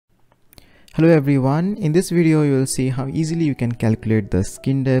Hello everyone, in this video you will see how easily you can calculate the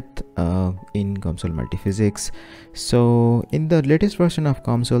skin depth in COMSOL Multiphysics. So in the latest version of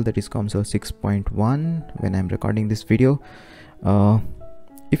COMSOL, that is COMSOL 6.1, when I'm recording this video,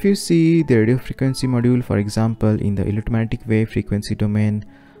 if you see the radio frequency module, for example, in the electromagnetic wave frequency domain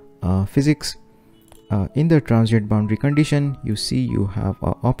physics, in the transient boundary condition, you see you have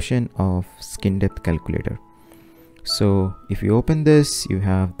an option of skin depth calculator. So if you open this, you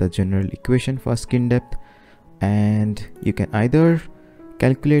have the general equation for skin depth, and you can either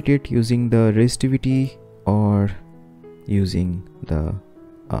calculate it using the resistivity or using the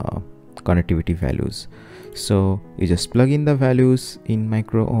conductivity values. So you just plug in the values in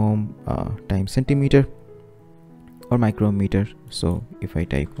micro ohm times centimeter or micrometer. So if I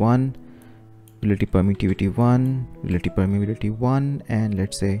type 1, relative permittivity 1, relative permeability 1, and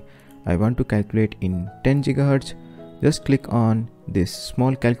let's say I want to calculate in 10 gigahertz, just click on this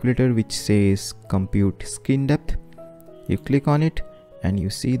small calculator which says compute skin depth. You click on it and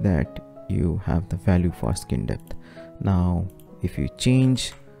you see that you have the value for skin depth. Now if you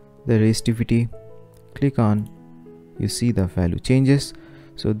change the resistivity, click on, you see the value changes.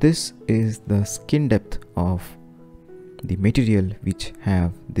 So this is the skin depth of the material which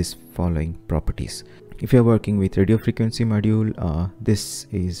have this following properties. If you're working with radio frequency module, this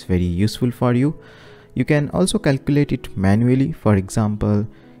is very useful for you. You can also calculate it manually. For example,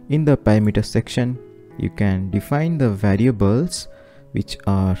 in the parameter section, you can define the variables which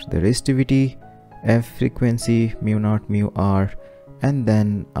are the resistivity, f frequency, mu naught, mu r, and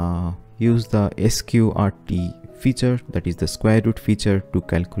then use the sqrt feature, that is the square root feature, to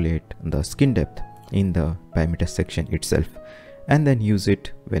calculate the skin depth in the parameter section itself, and then use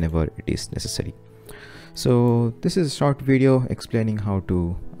it whenever it is necessary. So this is a short video explaining how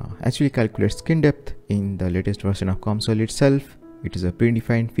to actually calculate skin depth in the latest version of COMSOL itself. It is a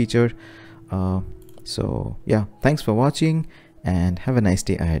predefined feature. So yeah, thanks for watching and have a nice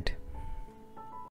day ahead.